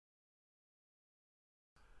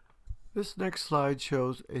This next slide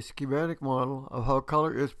shows a schematic model of how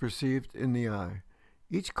color is perceived in the eye.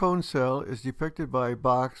 Each cone cell is depicted by a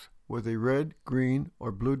box with a red, green,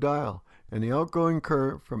 or blue dial, and the outgoing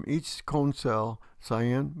current from each cone cell,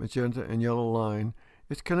 cyan, magenta, and yellow line,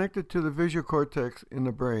 is connected to the visual cortex in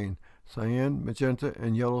the brain, cyan, magenta,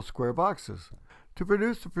 and yellow square boxes, to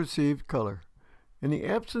produce the perceived color. In the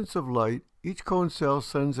absence of light, each cone cell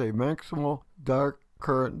sends a maximal dark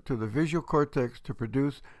current to the visual cortex to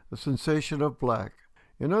produce the sensation of black.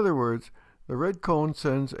 In other words, the red cone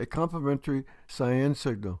sends a complementary cyan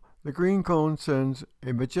signal, the green cone sends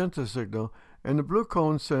a magenta signal, and the blue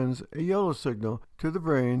cone sends a yellow signal to the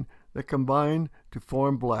brain that combine to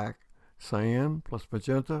form black. Cyan plus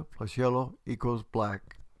magenta plus yellow equals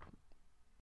black.